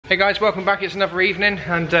Hey guys, welcome back. It's another evening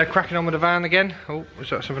and cracking on with the van again. Oh, was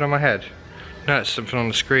that something on my head? No, it's something on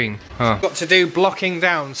the screen. Oh. Got to do blocking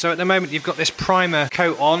down. So at the moment you've got this primer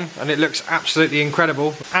coat on and it looks absolutely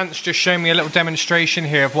incredible. Ant's just shown me a little demonstration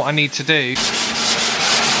here of what I need to do.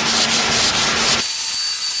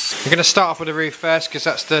 I'm going to start off with the roof first because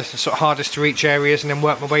that's the sort of hardest to reach areas, and then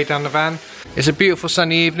work my way down the van. It's a beautiful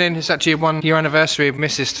sunny evening. It's actually a 1 year anniversary of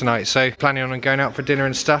Mrs. tonight, so planning on going out for dinner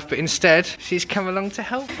and stuff, but instead she's come along to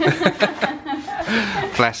help.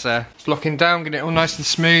 Bless her. Blocking down, getting it all nice and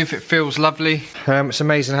smooth. It feels lovely. It's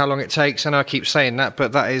amazing how long it takes. I know I keep saying that,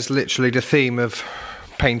 but that is literally the theme of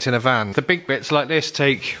painting a van. The big bits like this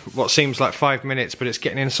take what seems like 5 minutes, but it's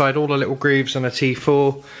getting inside all the little grooves on a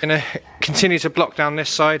T4. Gonna continue to block down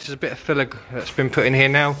this side. There's a bit of filler that's been put in here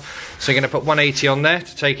now, so you're gonna put 180 on there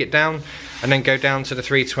to take it down, and then go down to the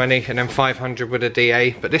 320 and then 500 with a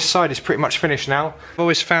DA. But this side is pretty much finished now. I've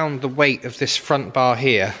always found the weight of this front bar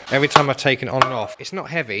here, every time I've taken it on and off, it's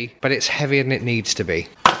not heavy, but it's heavier than it needs to be.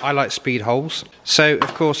 I like speed holes, so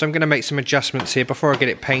of course I'm going to make some adjustments here before I get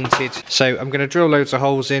it painted. So I'm going to drill loads of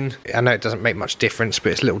holes in. I know it doesn't make much difference,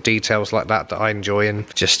 but it's little details like that that I enjoy,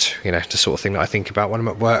 and just, you know, the sort of thing that I think about when I'm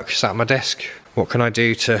at work, sat at my desk. What can I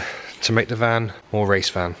do to make the van more race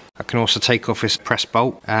van? I can also take off this press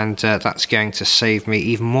bolt, and that's going to save me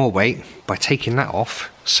even more weight. By taking that off,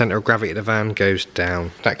 centre of gravity of the van goes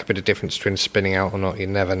down. That could be the difference between spinning out or not, you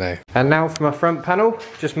never know. And now for my front panel,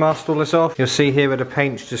 just masked all this off. You'll see here where the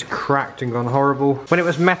paint's just cracked and gone horrible. When it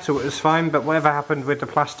was metal it was fine, but whatever happened with the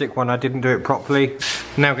plastic one, I didn't do it properly.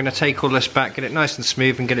 Now I'm going to take all this back, get it nice and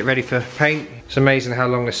smooth and get it ready for paint. It's amazing how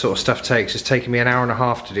long this sort of stuff takes. It's taken me an hour and a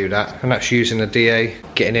half to do that, and that's using a DA,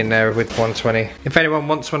 getting in there with 120. If anyone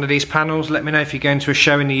wants one of these panels, let me know. If you're going to a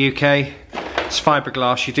show in the UK, it's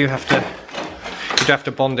fiberglass. You do have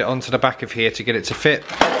to bond it onto the back of here to get it to fit.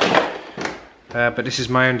 But this is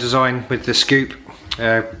my own design with the scoop,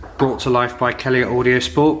 brought to life by Kelly at Audio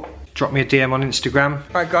Sport. Drop me a DM on Instagram.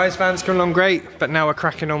 Right guys, van's going along great, but now we're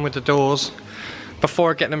cracking on with the doors.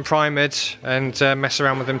 Before I get them primered and mess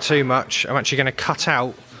around with them too much, I'm actually going to cut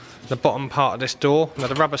out the bottom part of this door. Now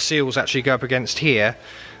the rubber seals actually go up against here,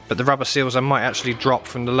 but the rubber seals I might actually drop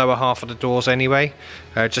from the lower half of the doors anyway,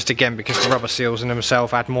 just again because the rubber seals in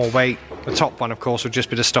themselves add more weight. The top one of course would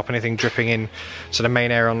just be to stop anything dripping in to the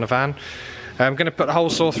main area on the van. I'm going to put the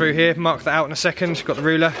hole saw through here, mark that out in a second. Got the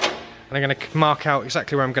ruler, and I'm going to mark out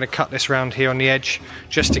exactly where I'm going to cut this round here on the edge,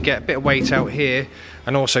 just to get a bit of weight out here,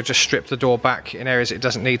 and also just strip the door back in areas it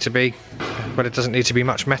doesn't need to be. But it doesn't need to be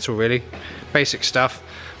much metal really. Basic stuff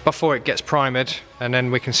before it gets primered, and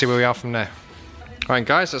then we can see where we are from there. Alright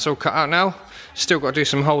guys, that's all cut out now. Still got to do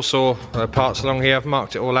some hole saw parts along here. I've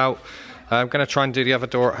marked it all out. I'm going to try and do the other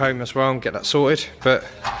door at home as well and get that sorted, but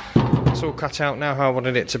it's all cut out now how I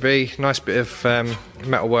wanted it to be. Nice bit of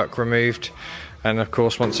metal work removed, and of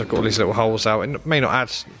course once I've got all these little holes out, it may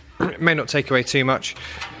not take away too much,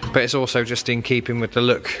 but it's also just in keeping with the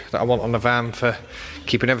look that I want on the van, for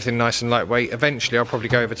keeping everything nice and lightweight. Eventually I'll probably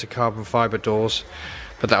go over to carbon fibre doors,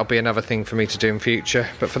 but that'll be another thing for me to do in future.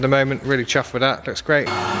 But for the moment, really chuffed with that. Looks great.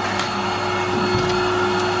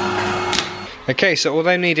 Okay, so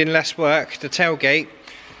although needing less work, the tailgate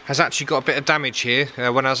has actually got a bit of damage here.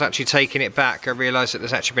 When I was actually taking it back, I realised that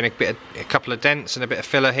there's actually been a couple of dents and a bit of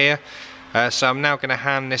filler here. So I'm now going to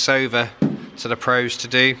hand this over to the pros to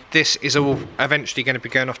do. This is all eventually going to be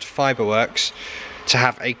going off to Fiberworks to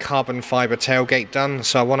have a carbon fibre tailgate done.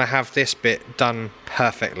 So I want to have this bit done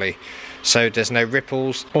perfectly, so there's no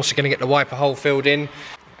ripples. Also going to get the wiper hole filled in.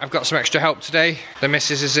 I've got some extra help today. The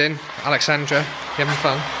missus is in, Alexandra. You having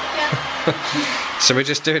fun? Yeah. So we're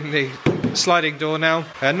just doing the sliding door now.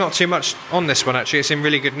 Not too much on this one actually, it's in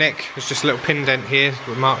really good nick. There's just a little pin dent here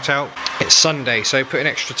we're marked out. It's Sunday, so putting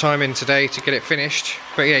extra time in today to get it finished.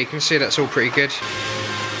 But yeah, you can see that's all pretty good.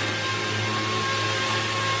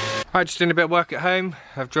 Alright, just doing a bit of work at home.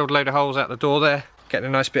 I've drilled a load of holes out the door there, getting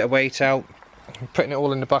a nice bit of weight out. I'm putting it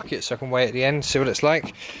all in the bucket so I can weigh at the end, see what it's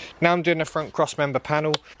like. Now I'm doing a front cross member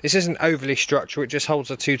panel. This isn't overly structural, it just holds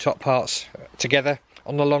the two top parts together.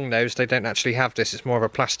 On the long nose they don't actually have this, it's more of a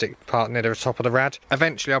plastic part near the top of the rad.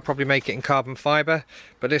 Eventually I'll probably make it in carbon fibre,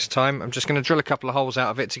 but this time I'm just going to drill a couple of holes out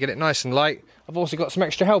of it to get it nice and light. I've also got some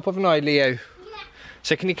extra help, haven't I, Leo? Yeah.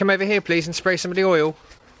 So can you come over here please and spray some of the oil?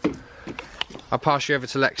 I'll pass you over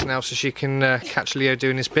to Lex now so she can catch Leo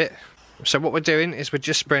doing his bit. So what we're doing is we're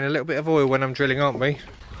just spraying a little bit of oil when I'm drilling, aren't we?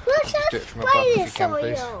 Do it from above if you can,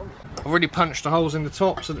 please. I've already punched the holes in the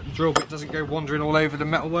top so that the drill bit doesn't go wandering all over the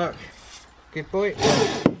metalwork. Good boy.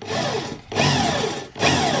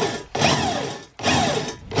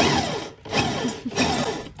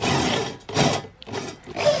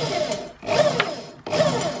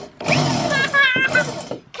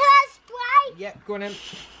 Go on in.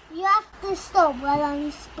 You have to stop while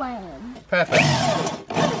I'm spraying. Perfect.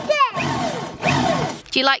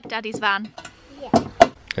 Do you like Daddy's van? Yeah.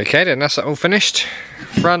 Okay then, that's all finished.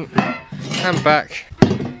 Front and back.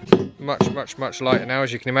 Much lighter now,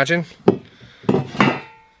 as you can imagine.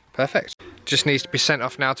 Perfect. Just needs to be sent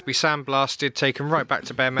off now to be sandblasted, taken right back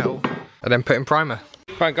to bare metal, and then put in primer.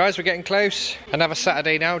 Right guys, we're getting close. Another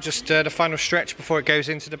Saturday now, just the final stretch before it goes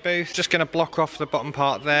into the booth. Just going to block off the bottom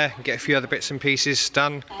part there and get a few other bits and pieces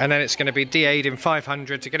done. And then it's going to be DA'd in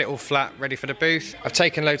 500 to get it all flat, ready for the booth. I've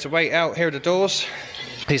taken loads of weight out. Here are the doors.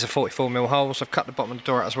 These are 44mm holes. I've cut the bottom of the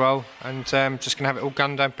door out as well. And just going to have it all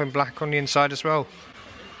gunned up and black on the inside as well.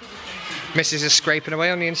 Mrs. is scraping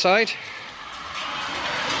away on the inside.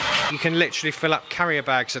 You can literally fill up carrier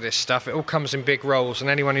bags of this stuff. It all comes in big rolls, and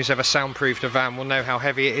anyone who's ever soundproofed a van will know how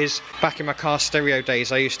heavy it is. Back in my car stereo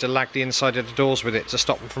days, I used to lag the inside of the doors with it to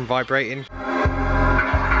stop them from vibrating.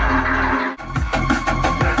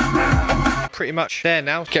 Pretty much there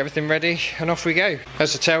now. Get everything ready and off we go.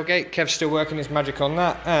 There's the tailgate. Kev's still working his magic on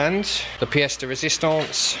that, and the pièce de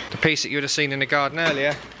résistance, the piece that you would have seen in the garden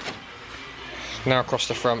earlier, now across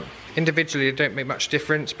the front. Individually they don't make much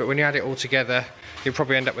difference, but when you add it all together you'll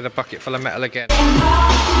probably end up with a bucket full of metal again.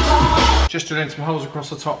 Just drilling some holes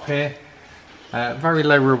across the top here. Very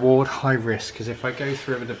low reward, high risk, because if I go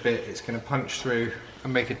through with a bit it's going to punch through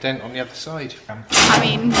and make a dent on the other side. I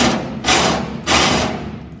mean,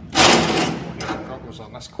 goggles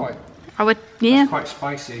on, that's quite, I would, yeah. that's quite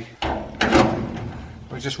spicy.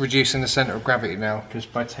 We're just reducing the centre of gravity now, because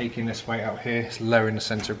by taking this weight out here it's lowering the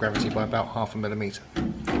centre of gravity by about 0.5 millimetre.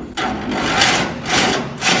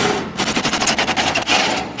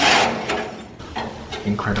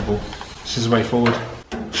 Incredible. This is the way forward.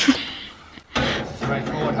 Way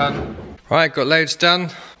forward, hun. Right, got loads done.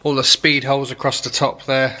 All the speed holes across the top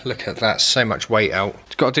there. Look at that, so much weight out.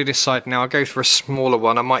 Got to do this side now. I'll go for a smaller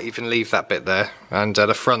one. I might even leave that bit there. And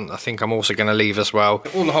the front, I think I'm also going to leave as well.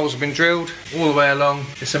 All the holes have been drilled all the way along.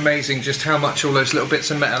 It's amazing just how much all those little bits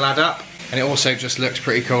of metal add up. And it also just looks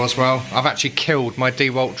pretty cool as well. I've actually killed my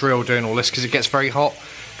DeWalt drill doing all this because it gets very hot.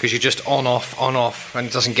 Because you're just on off, and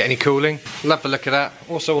it doesn't get any cooling. Love the look of that.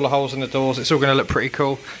 Also all the holes in the doors, it's all going to look pretty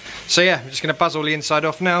cool. So yeah, I'm just going to buzz all the inside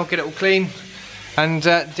off now, get it all clean, and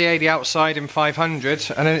DA the outside in 500,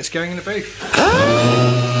 and then it's going in the booth.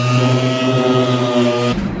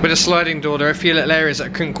 With a sliding door, there are a few little areas that I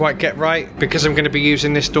couldn't quite get right. Because I'm going to be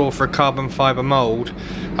using this door for a carbon fibre mould,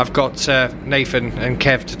 I've got Nathan and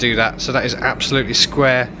Kev to do that, so that is absolutely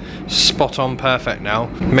square, spot on, perfect now.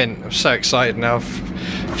 Mint, I'm so excited now.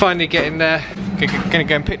 Finally getting there. Gonna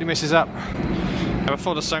go and pick the missus up. And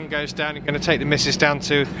before the sun goes down, I'm gonna take the missus down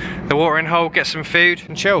to the watering hole, get some food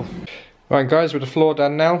and chill. Right guys, with the floor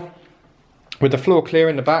done now, with the floor clear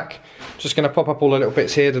in the back, just gonna pop up all the little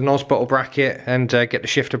bits here, the NOS bottle bracket, and get the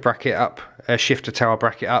shifter bracket up, shifter tower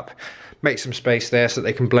bracket up. Make some space there so that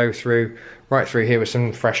they can blow through, right through here with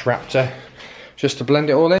some fresh Raptor, just to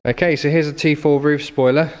blend it all in. Okay, so here's a T4 roof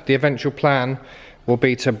spoiler. The eventual plan will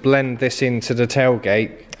be to blend this into the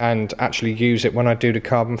tailgate and actually use it when I do the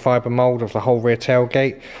carbon fibre mould of the whole rear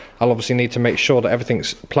tailgate. I'll obviously need to make sure that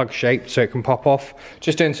everything's plug shaped so it can pop off.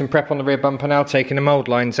 Just doing some prep on the rear bumper now, taking the mould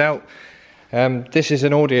lines out. This is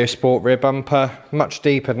an Audio Sport rear bumper, much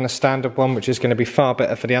deeper than a standard one, which is going to be far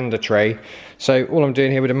better for the under tray. So all I'm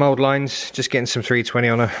doing here with the mould lines, just getting some 320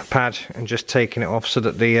 on a pad and just taking it off so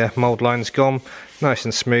that the mould line's gone. Nice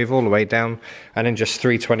and smooth all the way down, and then just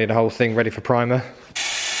 320 the whole thing, ready for primer.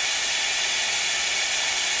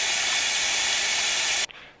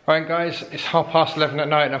 Right guys, it's 11:30 at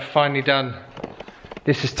night and I've finally done.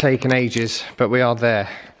 This has taken ages, but we are there.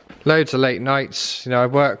 Loads of late nights, you know, I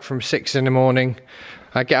work from 6 in the morning.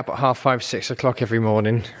 I get up at 5:30, 6 o'clock every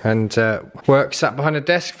morning and work sat behind a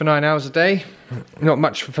desk for 9 hours a day. Not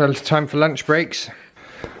much time for lunch breaks.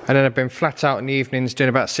 And then I've been flat out in the evenings doing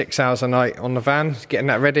about 6 hours a night on the van, getting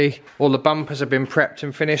that ready. All the bumpers have been prepped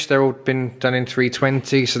and finished. They're all been done in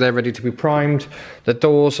 320, so they're ready to be primed. The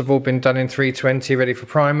doors have all been done in 320, ready for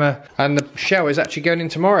primer. And the shell is actually going in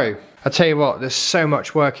tomorrow. I tell you what, there's so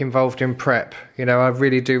much work involved in prep. You know, I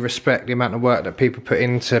really do respect the amount of work that people put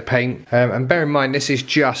into paint. And bear in mind, this is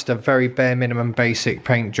just a very bare minimum basic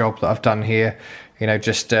paint job that I've done here. You know,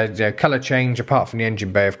 just you know, colour change, apart from the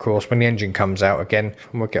engine bay, of course, when the engine comes out again.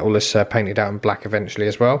 And we'll get all this painted out in black eventually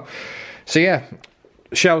as well. So yeah,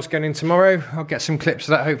 shell's going in tomorrow. I'll get some clips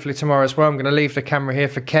of that hopefully tomorrow as well. I'm going to leave the camera here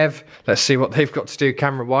for Kev. Let's see what they've got to do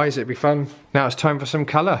camera-wise. It'll be fun. Now it's time for some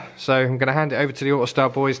colour. So I'm going to hand it over to the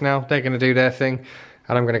Autostyl boys now. They're going to do their thing.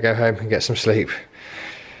 And I'm going to go home and get some sleep.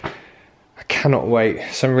 I cannot wait.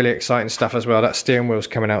 Some really exciting stuff as well. That steering wheel's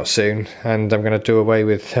coming out soon, and I'm going to do away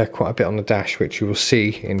with quite a bit on the dash, which you will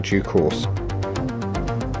see in due course.